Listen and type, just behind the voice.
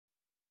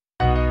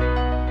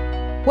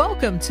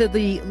Welcome to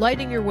the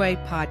Lighting Your Way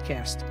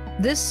podcast.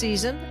 This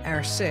season,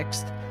 our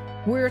sixth,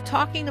 we're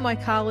talking to my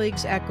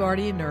colleagues at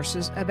Guardian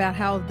Nurses about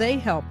how they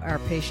help our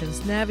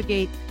patients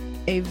navigate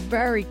a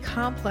very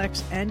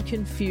complex and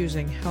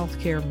confusing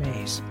healthcare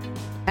maze.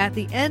 At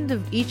the end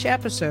of each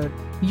episode,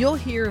 you'll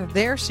hear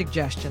their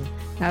suggestion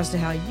as to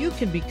how you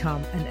can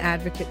become an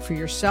advocate for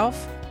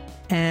yourself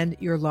and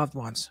your loved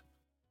ones.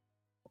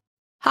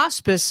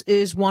 Hospice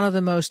is one of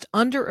the most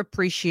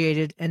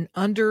underappreciated and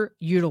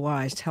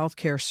underutilized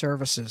healthcare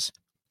services.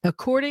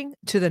 According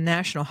to the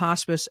National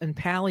Hospice and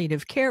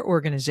Palliative Care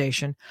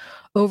Organization,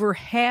 over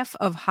half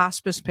of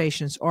hospice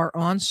patients are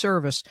on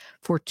service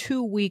for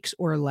 2 weeks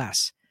or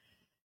less.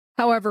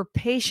 However,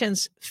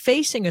 patients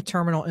facing a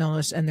terminal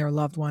illness and their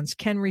loved ones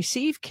can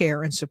receive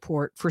care and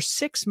support for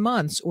 6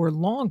 months or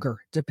longer,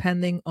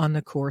 depending on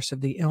the course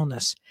of the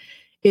illness.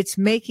 It's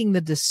making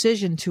the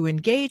decision to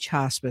engage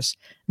hospice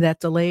that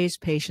delays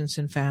patients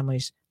and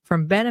families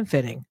from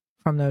benefiting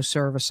from those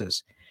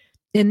services.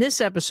 In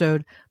this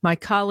episode, my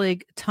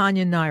colleague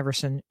Tanya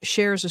Niverson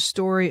shares a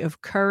story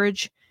of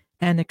courage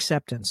and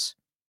acceptance.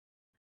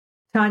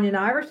 Tanya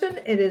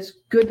Niverson, it is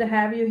good to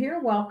have you here.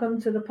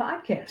 Welcome to the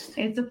podcast.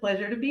 It's a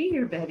pleasure to be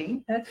here,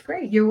 Betty. That's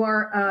great. You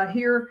are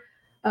here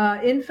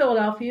in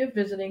Philadelphia,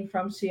 visiting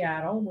from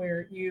Seattle,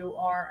 where you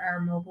are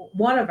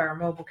one of our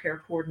mobile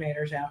care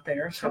coordinators out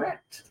there. So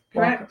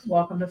Correct.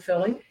 Welcome to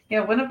Philly. Yeah,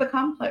 one of the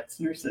complex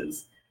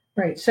nurses.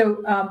 Right.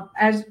 So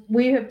as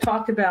we have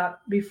talked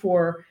about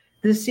before,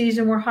 this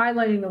season we're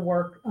highlighting the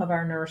work of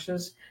our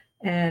nurses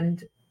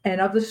and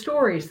of the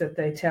stories that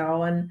they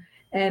tell.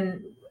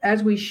 And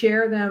as we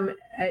share them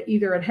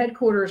either at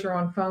headquarters or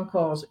on phone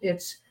calls,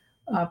 it's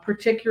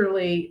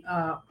particularly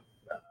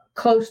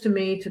close to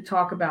me to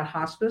talk about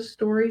hospice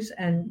stories,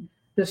 and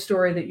the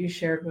story that you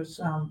shared was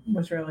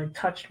really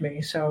touched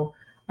me. So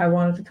I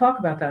wanted to talk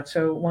about that.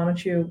 So why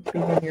don't you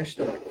begin your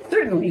story?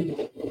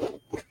 Certainly.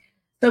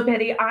 So,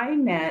 Betty, I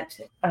met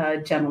a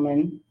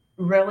gentleman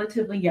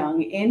relatively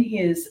young, in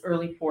his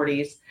early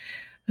 40s,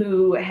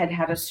 who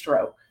had a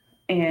stroke.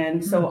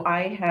 And so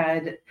I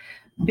had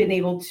been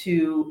able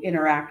to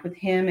interact with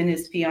him and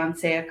his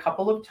fiance a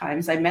couple of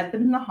times. I met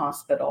them in the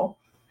hospital,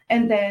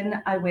 and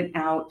then I went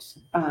out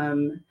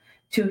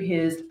to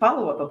his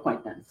follow-up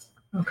appointments.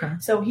 Okay.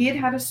 So he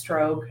had a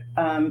stroke,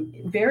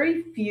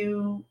 very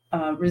few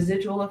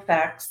residual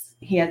effects.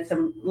 He had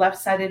some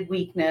left-sided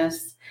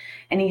weakness,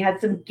 and he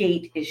had some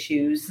gait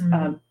issues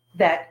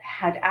that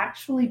had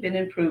actually been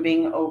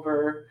improving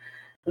over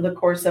the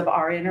course of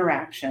our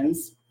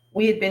interactions.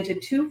 We had been to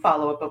 2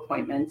 follow-up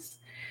appointments,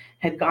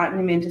 had gotten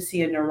him in to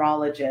see a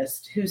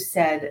neurologist who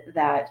said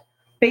that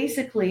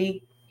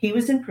basically he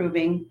was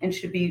improving and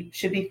should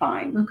be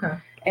fine. Okay.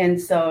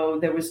 And so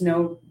there was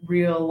no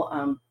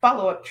real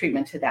follow-up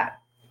treatment to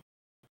that.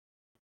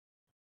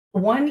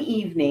 One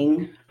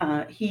evening,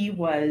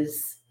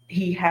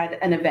 he had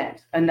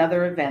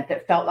another event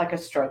that felt like a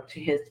stroke to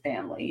his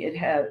family. It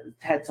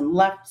had some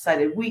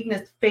left-sided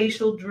weakness,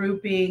 facial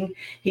drooping.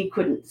 He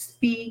couldn't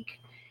speak.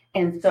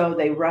 And so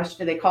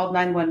they called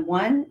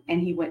 911,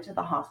 and he went to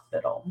the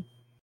hospital.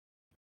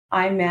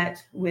 I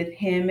met with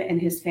him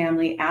and his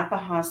family at the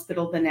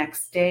hospital the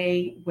next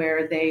day,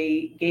 where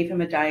they gave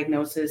him a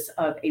diagnosis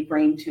of a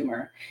brain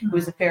tumor. It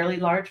was a fairly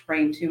large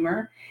brain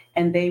tumor,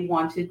 and they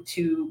wanted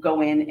to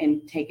go in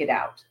and take it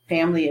out.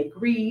 Family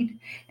agreed,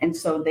 and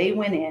so they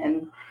went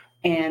in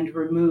and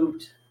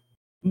removed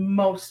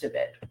most of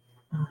it.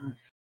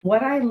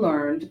 What I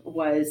learned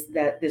was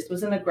that this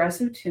was an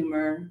aggressive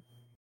tumor,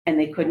 and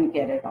they couldn't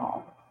get it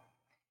all.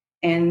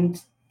 And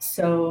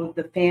so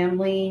the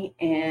family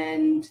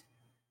and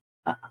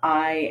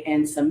I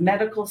and some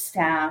medical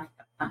staff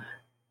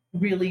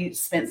really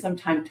spent some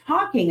time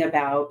talking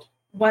about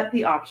what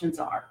the options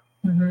are.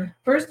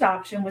 First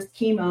option was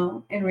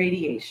chemo and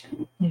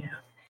radiation. Yeah.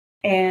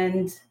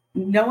 And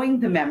knowing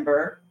the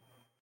member,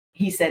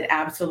 he said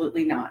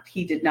absolutely not.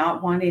 He did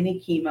not want any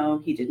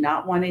chemo. He did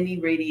not want any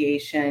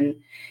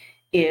radiation.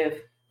 If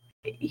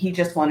he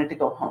just wanted to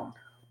go home.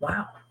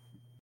 Wow.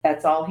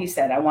 That's all he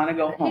said. I want to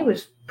go home. He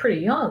was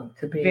pretty young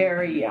to be.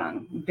 Very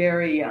young,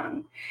 very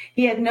young.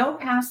 He had no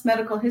past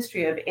medical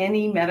history of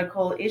any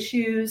medical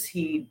issues.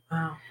 He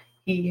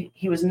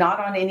was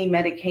not on any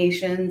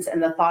medications, and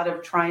the thought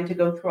of trying to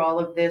go through all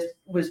of this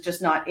was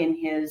just not in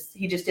his.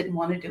 He just didn't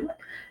want to do it.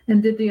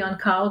 And did the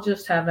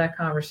oncologist have that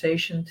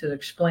conversation to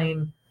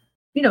explain,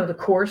 the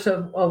course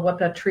of what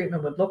that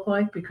treatment would look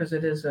like? Because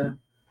it is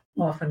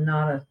often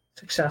not a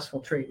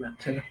successful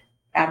treatment.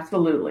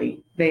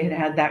 Absolutely. They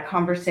had that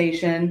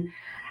conversation.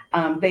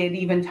 They had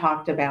even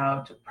talked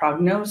about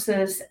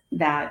prognosis,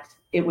 that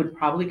it would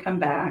probably come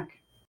back.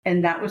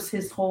 And that was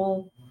his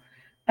whole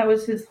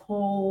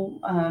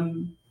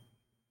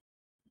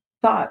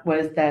thought,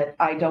 was that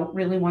I don't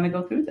really want to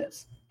go through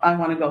this. I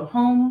want to go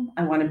home.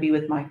 I want to be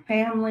with my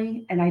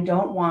family, and I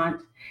don't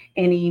want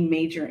any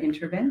major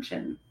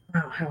intervention.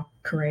 Wow, how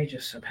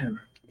courageous of him.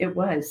 It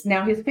was.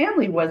 Now, his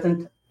family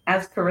wasn't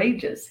as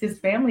courageous. His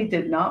family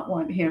did not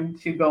want him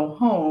to go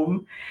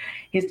home.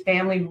 His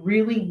family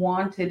really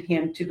wanted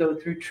him to go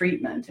through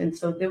treatment. And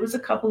so there was a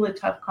couple of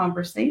tough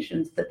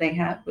conversations that they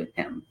had with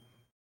him.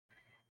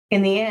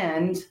 In the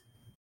end,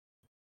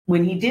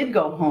 when he did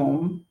go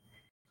home,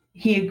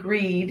 he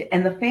agreed,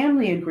 and the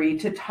family agreed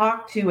to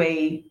talk to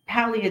a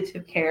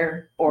palliative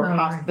care or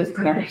hospice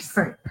nurse.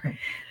 Right.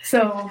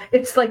 So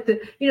it's like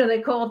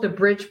they call it the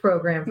bridge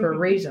program for a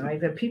reason. Right?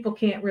 That people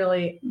can't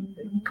really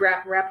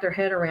wrap their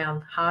head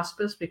around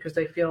hospice because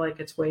they feel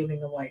like it's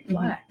waving a white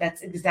flag.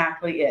 That's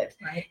exactly it.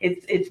 Right.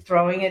 It's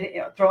throwing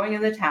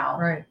in the towel.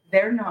 Right.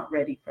 They're not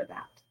ready for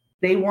that.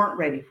 They weren't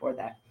ready for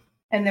that.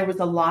 And there was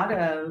a lot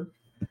of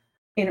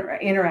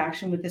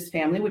interaction with this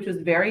family, which was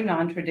very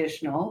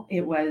non-traditional.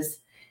 It was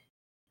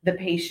the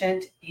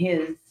patient,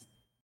 his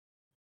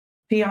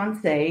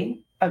fiance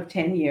of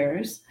 10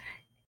 years,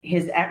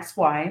 his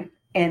ex-wife,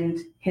 and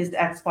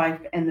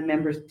the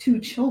member's 2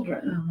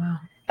 children, Oh, wow.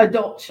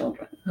 Adult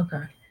children.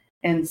 Okay.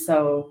 And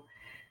so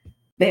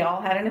they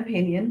all had an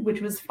opinion,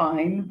 which was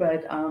fine,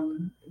 but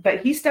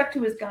he stuck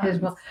to his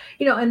guns.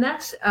 And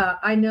that's,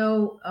 I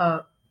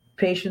know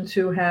patients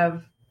who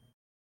have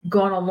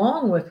gone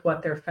along with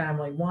what their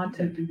family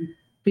wanted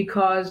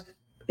because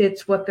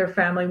it's what their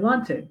family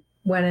wanted,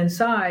 when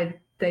inside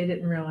they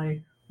didn't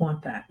really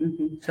want that.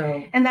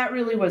 So, and that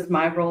really was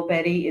my role,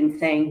 Betty, in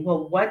saying,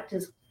 well, what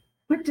does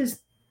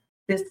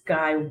this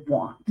guy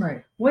want?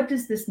 Right. What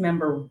does this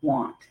member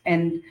want?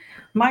 And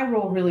my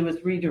role really was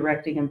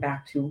redirecting him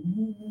back to,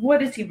 what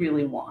does he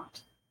really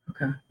want?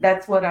 Okay.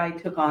 That's what I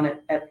took on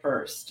at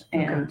first.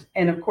 And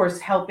of course,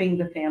 helping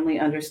the family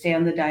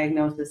understand the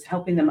diagnosis,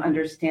 helping them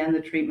understand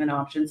the treatment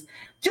options,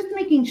 just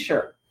making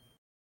sure.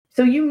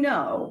 So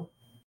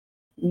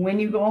when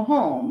you go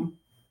home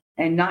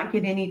and not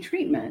get any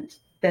treatment,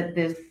 that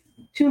this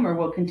tumor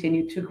will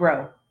continue to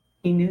grow.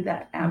 He knew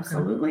that,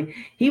 absolutely. Okay.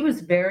 He was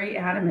very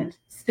adamant,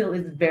 still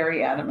is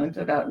very adamant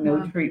about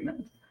no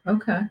treatment.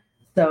 Okay.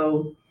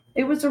 So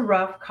it was a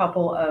rough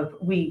couple of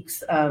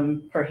weeks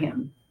for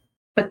him.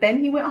 But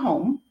then he went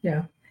home.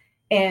 Yeah.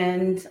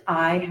 And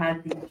I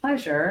had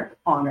the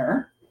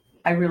honor.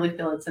 I really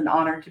feel it's an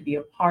honor to be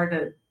a part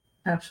of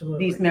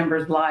these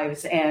members'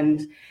 lives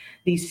and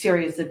these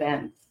serious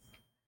events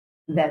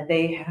that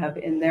they have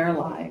in their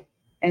life.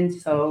 And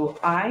so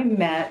I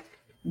met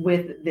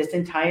with this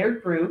entire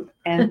group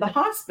and the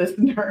hospice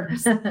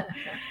nurse.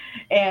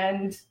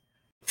 And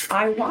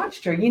I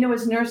watched her.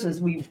 As nurses,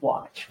 we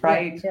watch,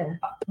 right? Yeah.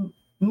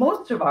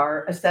 Most of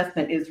our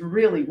assessment is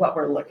really what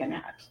we're looking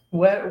at.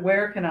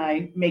 Where can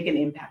I make an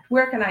impact?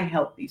 Where can I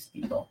help these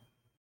people?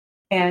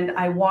 And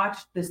I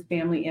watched this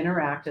family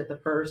interact at the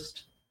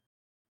first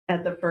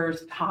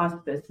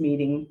hospice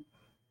meeting.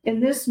 And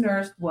this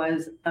nurse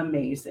was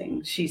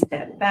amazing. She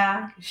sat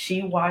back.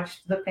 She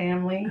watched the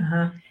family.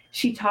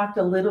 She talked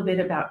a little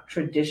bit about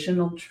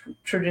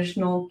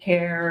traditional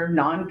care,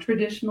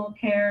 non-traditional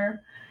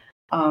care,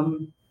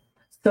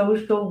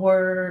 social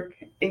work,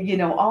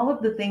 all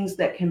of the things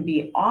that can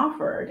be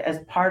offered as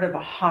part of a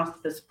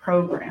hospice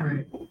program.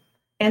 Right.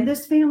 And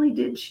this family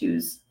did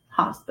choose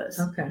hospice.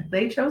 Okay.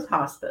 They chose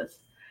hospice.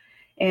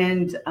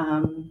 And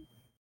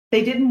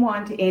they didn't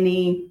want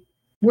any.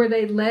 Were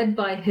they led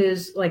by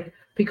his,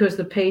 because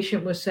the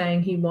patient was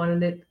saying he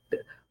wanted it,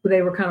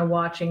 they were kind of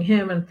watching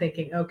him and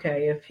thinking,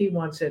 okay, if he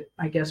wants it,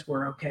 I guess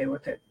we're okay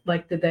with it.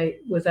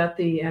 Was that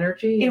the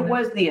energy? It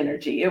was the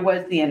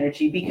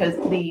energy because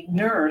the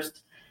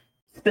nurse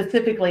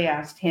specifically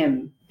asked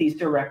him these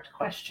direct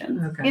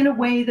questions in a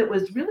way that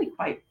was really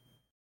quite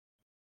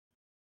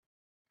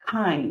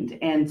kind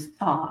and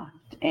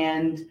soft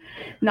and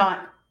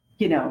not,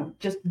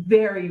 just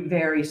very,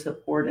 very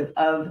supportive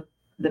of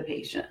the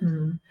patient.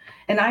 Mm-hmm.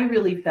 And I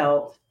really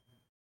felt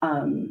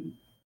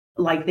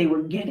like they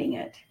were getting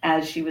it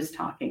as she was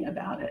talking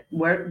about it.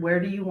 Where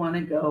do you want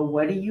to go?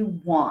 What do you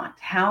want?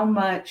 How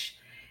much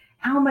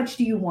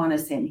do you want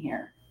us in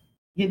here?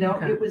 She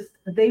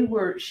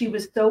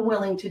was so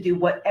willing to do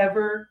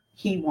whatever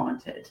he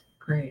wanted.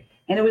 Great.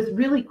 And it was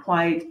really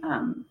quite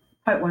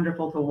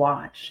wonderful to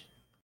watch.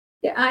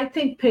 Yeah, I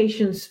think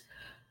patients,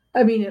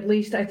 at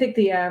least I think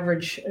the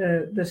average,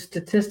 the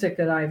statistic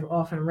that I've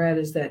often read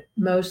is that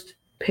most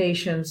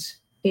patients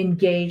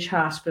engage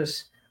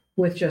hospice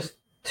with just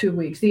 2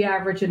 weeks. The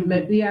average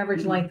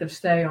length of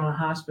stay on a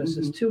hospice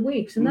is 2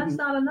 weeks, and that's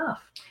not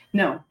enough.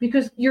 No,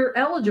 because you're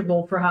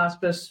eligible for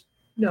hospice,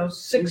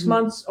 6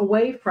 months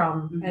away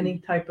from any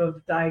type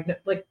of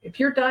diagnosis. Like if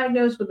you're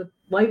diagnosed with a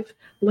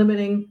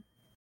life-limiting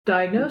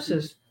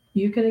diagnosis,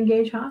 you can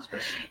engage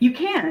hospice. You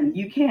can,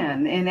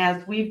 and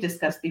as we've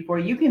discussed before,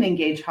 you can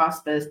engage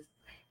hospice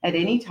at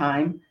any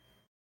time.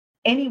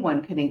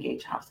 Anyone can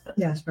engage hospice.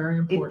 Yes, very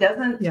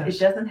important. It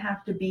doesn't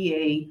have to be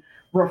a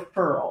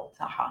referral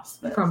to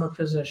hospice from a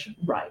physician.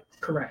 Right.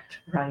 Correct.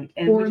 Right.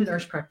 Or a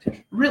nurse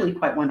practitioner. Really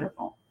quite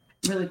wonderful.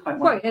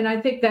 Right. And I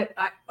think that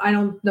I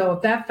don't know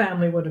if that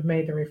family would have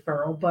made the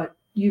referral, but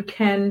you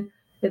can,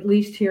 at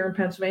least here in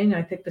Pennsylvania,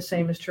 I think the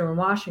same is true in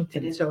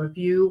Washington. So if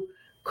you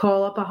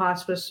call up a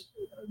hospice,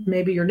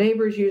 maybe your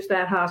neighbors use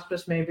that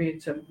hospice, maybe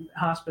it's a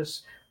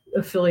hospice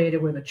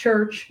affiliated with a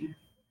church,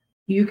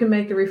 you can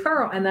make the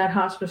referral, and that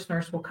hospice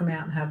nurse will come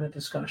out and have the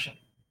discussion.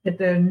 If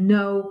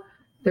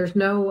there's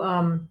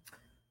no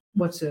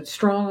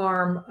strong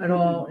arm at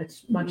all.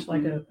 It's much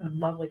like a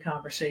lovely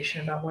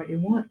conversation about what you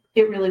want.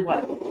 It really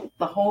was.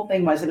 The whole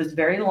thing it was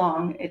very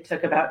long. It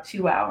took about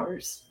 2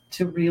 hours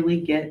to really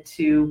get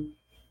to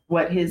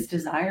what his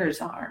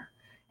desires are.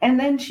 And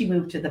then she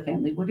moved to the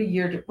family. What do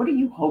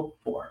you hope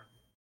for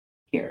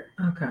here?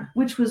 Okay.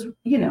 Which was,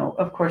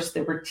 of course,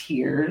 there were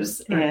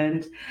tears, right.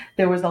 And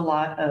there was a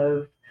lot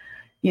of,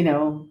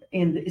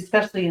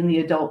 especially in the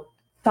adult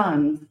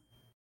sons,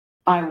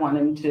 I want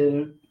him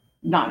to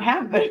not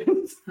have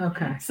those.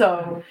 Okay.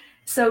 So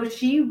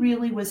she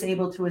really was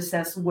able to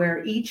assess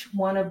where each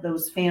one of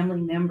those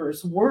family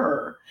members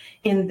were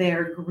in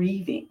their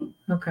grieving.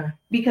 Okay.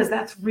 Because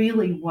that's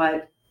really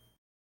what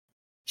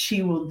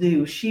she will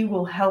do. She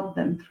will help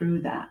them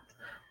through that.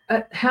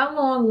 How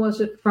long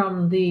was it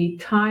from the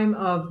time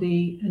of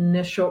the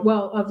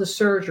of the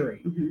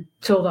surgery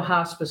till the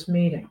hospice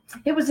meeting?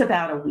 It was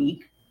about a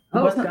week. It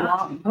wasn't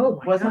long. Oh,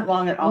 it wasn't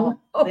long at all.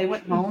 Oh, they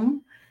went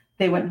home.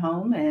 They went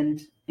home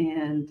and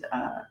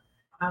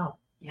wow.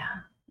 Yeah.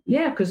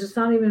 Yeah, because it's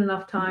not even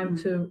enough time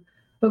to,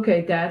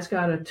 Dad's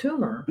got a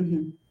tumor,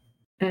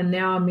 and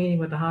now I'm meeting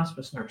with the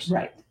hospice nurse.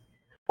 Right.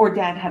 Or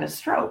Dad had a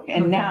stroke,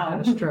 and now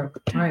had a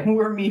stroke. Right.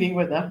 We're meeting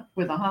with a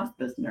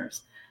hospice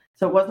nurse.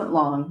 So it wasn't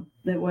long.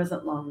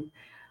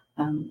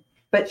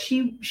 But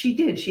she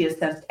did. She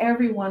assessed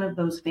every one of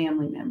those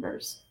family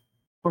members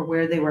for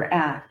where they were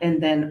at,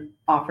 and then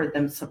offered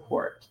them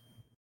support.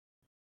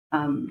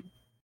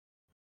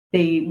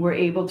 They were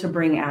able to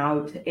bring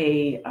out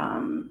a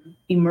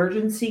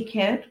emergency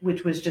kit,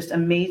 which was just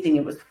amazing.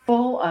 It was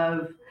full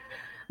of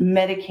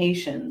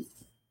medications,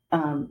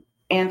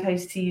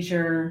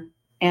 anti-seizure,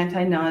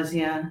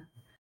 anti-nausea,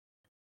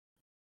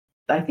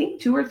 I think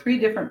 2 or 3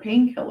 different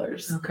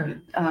painkillers. Okay.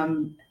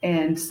 And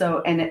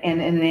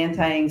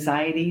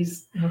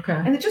anti-anxieties.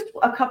 Okay. And just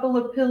a couple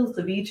of pills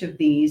of each of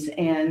these,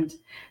 and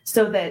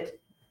so that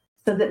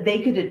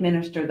they could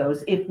administer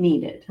those if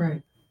needed.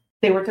 Right.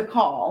 They were to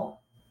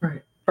call.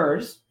 Right.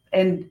 First,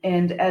 and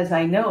as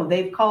I know,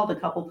 they've called a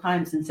couple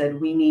times and said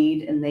we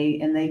need, and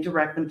they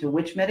direct them to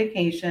which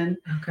medication.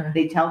 Okay.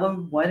 They tell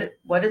them what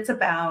it's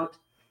about.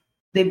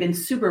 They've been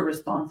super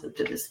responsive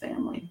to this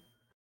family.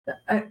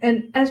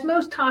 And as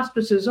most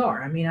hospices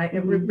are, I mean,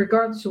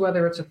 regardless of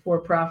whether it's a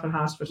for-profit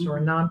hospice or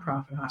a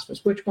non-profit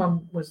hospice, which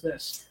one was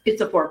this?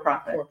 It's a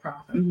for-profit.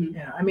 For-profit.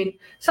 Yeah. I mean,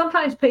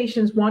 sometimes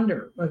patients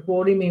wonder, like, well,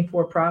 what do you mean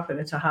for-profit?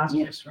 It's a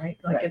hospice, right?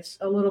 Like, it's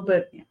a little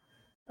bit,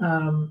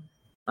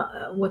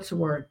 what's the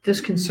word?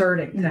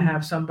 Disconcerting to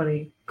have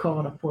somebody call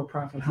it a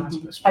for-profit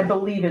hospice. I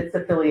believe it's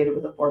affiliated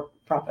with a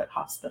for-profit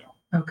hospital.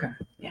 Okay.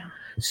 Yeah.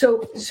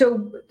 So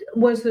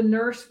was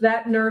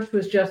that nurse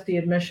was just the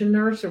admission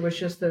nurse, or was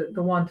just the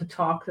one to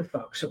talk to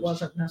folks? It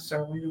wasn't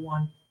necessarily the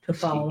one to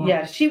follow up.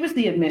 Yeah, she was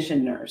the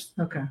admission nurse.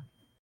 Okay.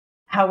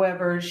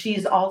 However,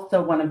 she's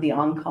also one of the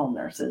on-call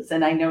nurses,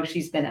 and I know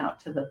she's been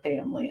out to the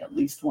family at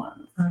least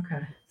once.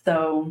 Okay.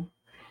 So,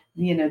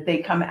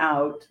 they come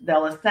out,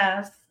 they'll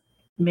assess,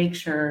 make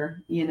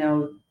sure,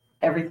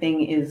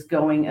 everything is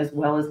going as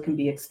well as can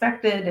be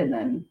expected, and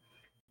then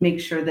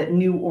make sure that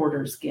new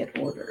orders get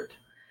ordered.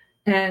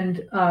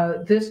 And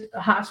this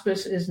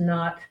hospice it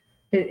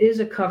is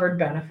a covered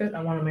benefit.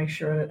 I want to make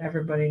sure that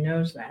everybody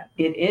knows that.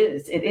 It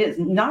is.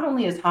 Not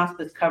only is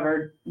hospice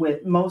covered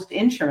with most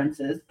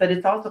insurances, but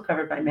it's also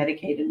covered by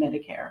Medicaid and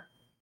Medicare.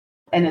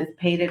 And it's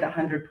paid at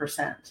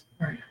 100%,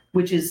 right,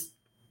 which is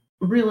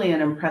really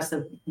an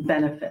impressive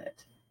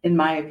benefit, in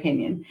my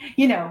opinion.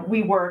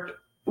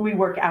 We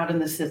work out in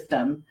the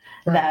system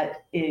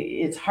that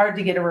it's hard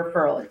to get a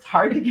referral. It's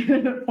hard to get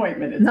an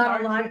appointment.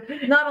 Not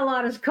a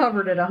lot is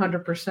covered at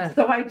 100%.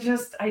 So I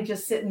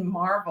just sit and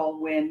marvel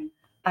when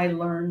I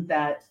learned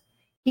that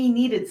he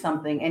needed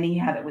something and he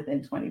had it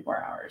within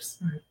 24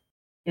 hours.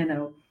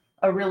 Right.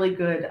 A really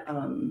good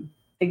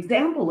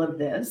example of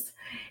this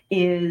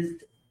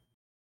is,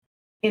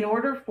 in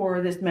order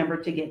for this member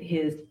to get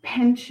his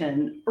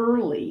pension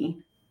early,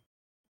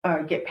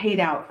 get paid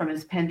out from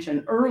his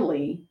pension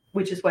early,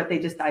 which is what they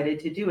decided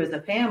to do as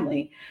a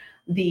family,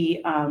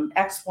 the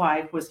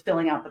ex-wife was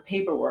filling out the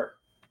paperwork.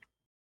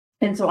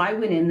 And so I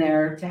went in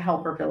there to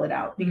help her fill it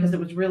out because it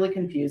was really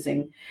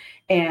confusing.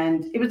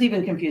 And it was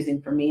even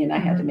confusing for me. And I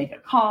had to make a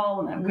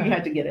call, and we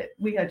had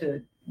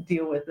to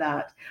deal with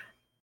that.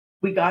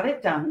 We got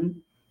it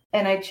done.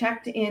 And I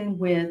checked in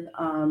with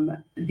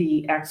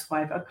the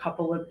ex-wife a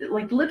couple of,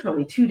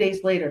 literally 2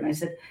 days later. And I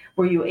said,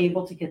 were you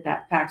able to get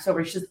that fax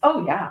over? She says,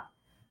 oh, yeah.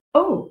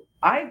 Oh,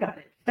 I got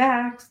it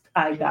faxed.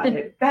 I got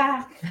it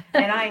back.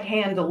 And I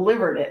hand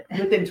delivered it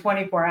within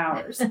 24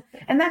 hours.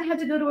 And that had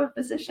to go to a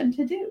physician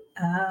to do.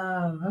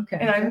 Oh, okay.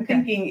 And I'm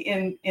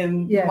thinking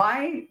in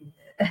my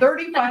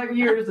 35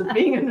 years of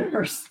being a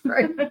nurse,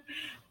 right?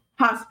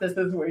 Hospice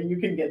is where you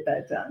can get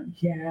that done.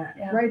 Yeah.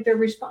 Right. They're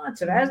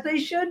responsive, as they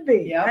should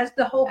be, as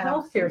the whole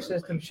healthcare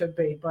system should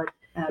be. But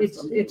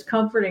it's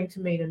comforting to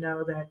me to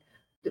know that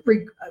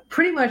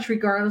pretty much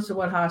regardless of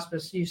what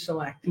hospice you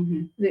select,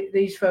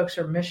 these folks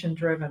are mission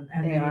driven,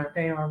 and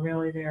they are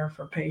really there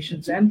for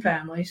patients and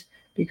families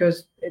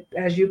because,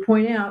 as you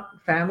point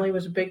out, family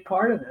was a big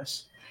part of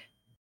this.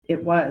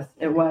 It was,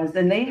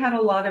 and they had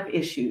a lot of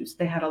issues.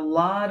 They had a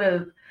lot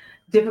of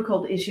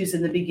difficult issues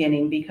in the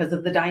beginning because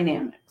of the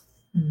dynamics.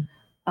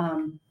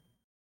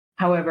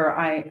 However,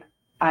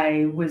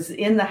 I was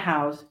in the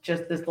house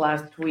just this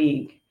last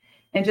week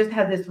and just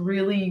had this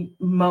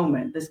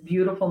this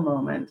beautiful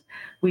moment.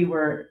 We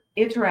were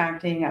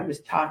interacting. I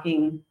was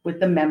talking with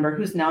the member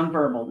who's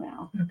nonverbal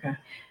now. Okay.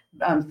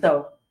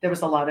 So there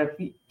was a lot of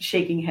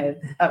shaking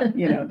heads up,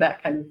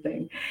 that kind of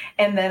thing.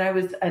 And then I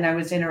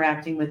was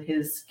interacting with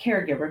his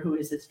caregiver, who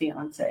is his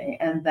fiance.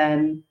 And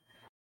then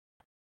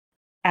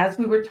as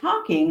we were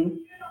talking,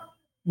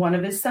 one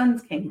of his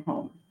sons came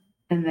home.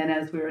 And then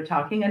as we were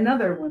talking,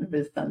 another one of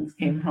his sons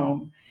came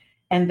home.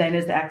 And then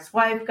his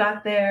ex-wife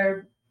got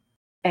there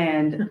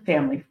and a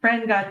family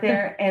friend got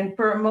there. And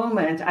for a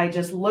moment, I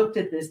just looked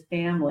at this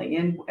family.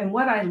 And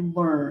what I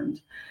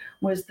learned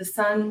was the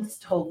sons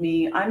told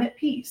me, I'm at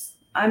peace.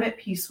 I'm at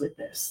peace with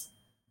this.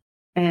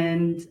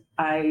 And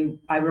I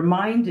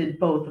reminded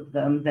both of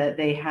them that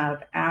they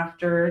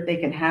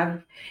can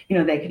have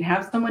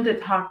someone to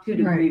talk to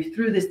grieve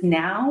through this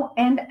now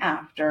and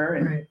after.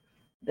 And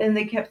then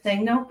they kept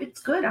saying, no, it's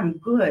good. I'm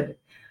good.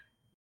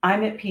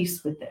 I'm at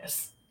peace with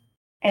this.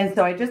 And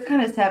so I just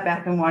kind of sat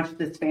back and watched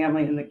this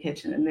family in the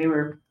kitchen, and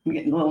I'm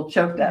getting a little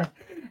choked up.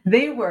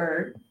 They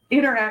were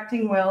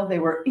interacting well. They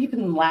were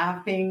even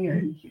laughing,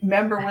 and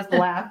member was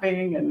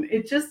laughing. And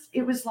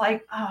it was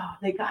like,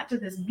 they got to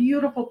this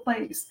beautiful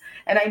place.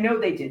 And I know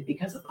they did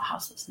because of the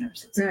hospice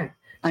nurses. Right.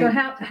 So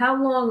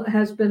how long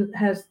has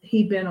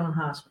he been on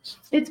hospice?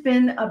 It's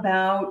been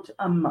about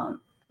a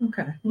month.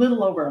 Okay. A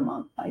little over a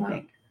month, I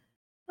think.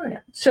 Right.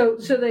 So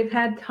they've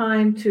had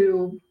time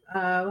to,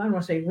 I don't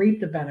want to say reap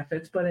the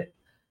benefits, but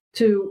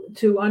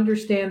to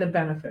understand the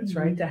benefits,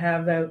 right? To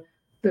have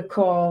the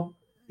call,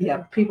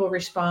 people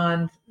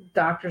respond,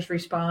 doctors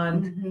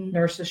respond,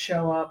 nurses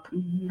show up,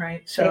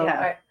 right? So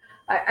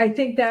I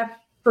think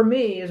that for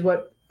me is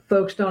what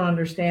folks don't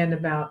understand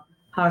about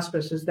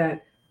hospice is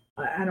that,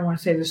 I don't want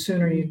to say the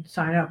sooner you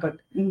sign up, but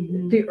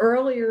the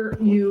earlier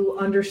you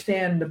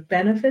understand the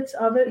benefits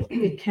of it,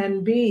 it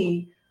can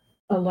be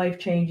a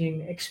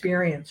life-changing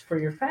experience for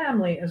your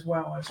family as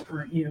well as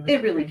for you.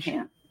 It really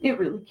can. It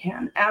really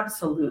can.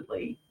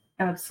 Absolutely.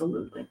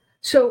 Absolutely.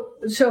 So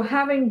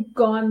having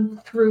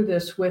gone through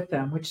this with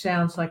them, which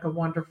sounds like a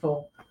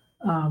wonderful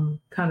kind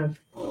of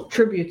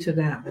tribute to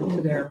them and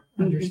to their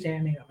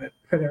understanding of it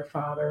for their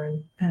father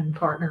and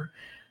partner,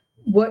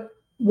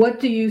 what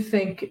do you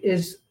think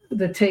is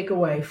the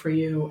takeaway for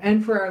you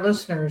and for our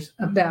listeners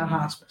about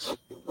hospice?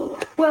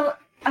 Well,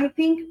 I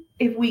think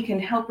if we can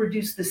help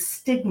reduce the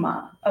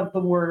stigma of the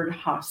word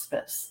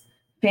hospice,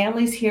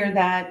 families hear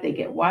that, they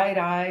get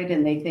wide-eyed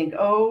and they think,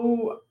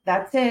 oh,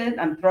 that's it.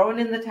 I'm throwing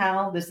in the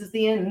towel. This is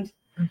the end.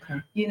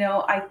 Okay.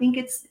 I think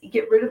it's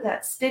get rid of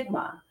that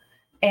stigma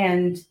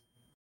and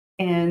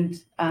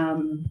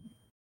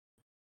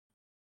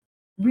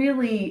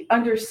really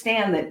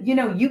understand that,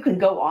 you can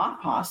go off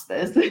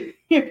hospice.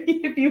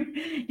 if you,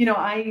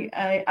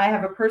 I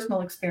have a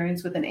personal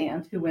experience with an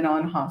aunt who went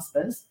on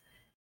hospice,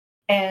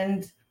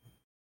 and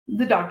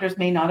the doctors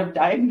may not have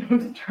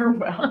diagnosed her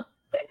well.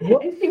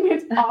 And she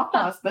went off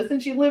hospice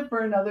and she lived for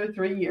another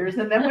 3 years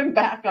and then went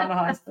back on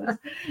hospice.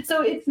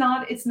 So it's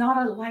not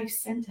a life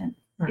sentence.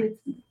 Right.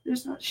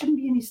 Shouldn't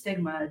be any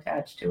stigma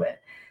attached to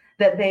it.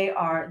 That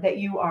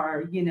you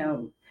are,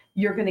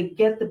 you're going to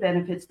get the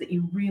benefits that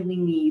you really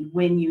need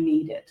when you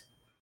need it.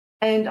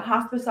 And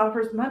hospice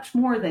offers much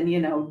more than,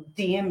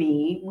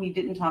 DME. We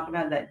didn't talk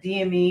about that.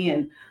 DME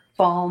and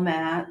fall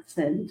mats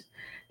and,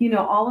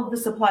 all of the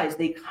supplies,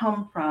 they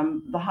come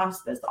from the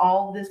hospice.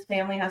 All this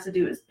family has to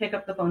do is pick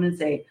up the phone and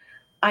say,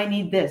 I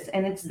need this,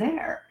 and it's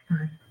there.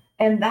 Right.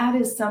 And that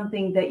is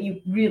something that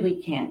you really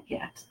can't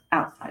get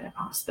outside of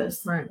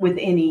hospice with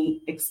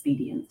any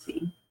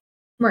expediency.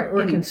 Right,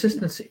 or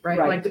consistency, right?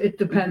 Like it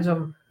depends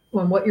on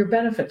what your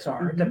benefits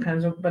are. It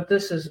depends on, but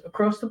this is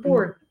across the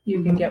board,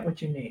 you can get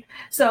what you need.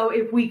 So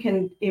if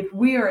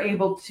we are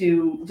able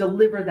to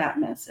deliver that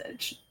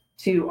message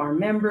to our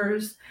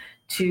members,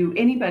 to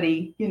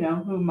anybody,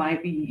 who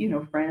might be,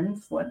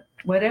 friends,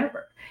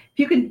 whatever.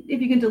 If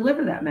you can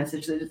deliver that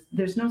message,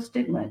 there's no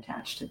stigma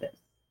attached to this.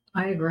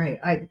 I agree.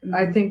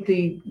 I think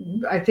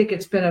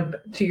it's been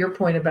to your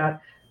point about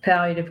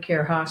palliative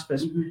care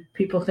hospice.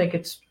 People think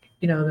it's,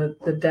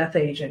 the death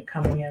agent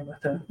coming in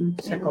with a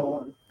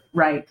sickle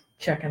and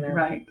checking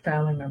their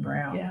family member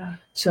out. Yeah.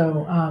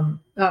 So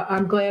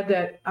I'm glad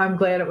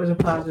it was a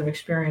positive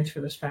experience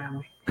for this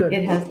family. Good.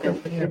 It has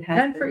been.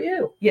 And for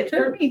you. Yeah,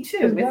 for me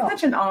too. It's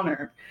such an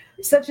honor.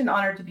 Such an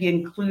honor to be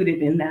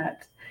included in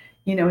that,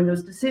 in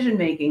those decision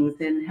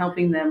makings and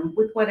helping them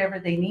with whatever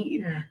they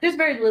need. Yeah. There's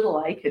very little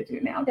I could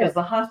do now because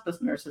the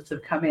hospice nurses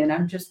have come in.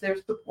 I'm just their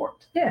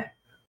support. Yeah.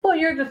 Well,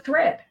 you're the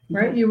thread,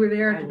 right? You were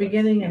there at the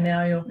beginning, and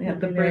now you'll have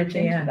the bridge at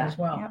the end that as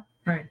well. Yeah.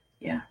 Right.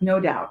 Yeah. No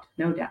doubt.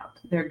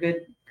 They're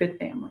good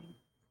family.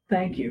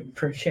 thank you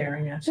for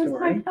sharing that It's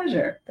story. my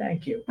pleasure.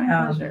 Thank you. My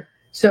pleasure.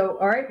 So,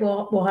 all right,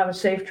 we'll have a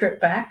safe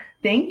trip back.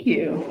 Thank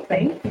you.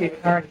 Thank you.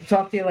 All right,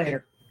 talk to you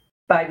later.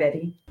 Bye,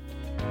 Betty.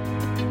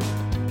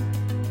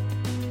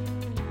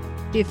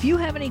 If you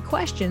have any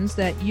questions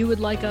that you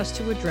would like us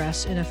to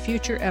address in a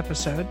future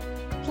episode,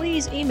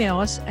 please email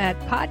us at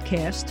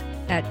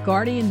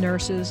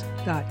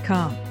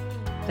podcast@guardiannurses.com.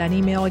 That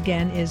email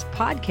again is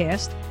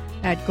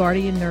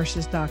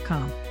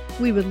podcast@guardiannurses.com.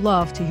 We would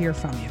love to hear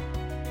from you.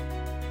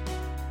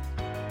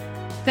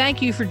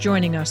 Thank you for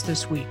joining us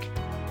this week.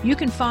 You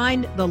can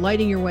find the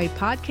Lighting Your Way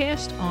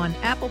podcast on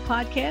Apple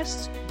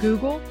Podcasts,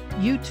 Google,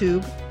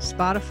 YouTube,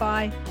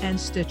 Spotify, and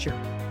Stitcher.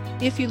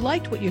 If you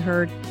liked what you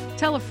heard,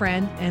 tell a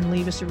friend and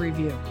leave us a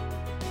review.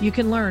 You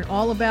can learn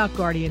all about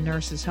Guardian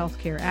Nurses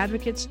Healthcare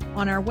Advocates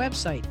on our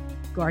website,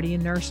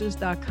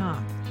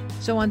 guardiannurses.com.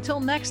 So until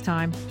next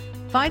time,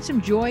 find some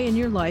joy in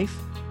your life,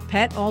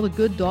 pet all the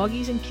good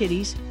doggies and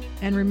kitties,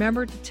 and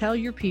remember to tell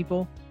your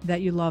people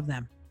that you love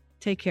them.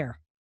 Take care.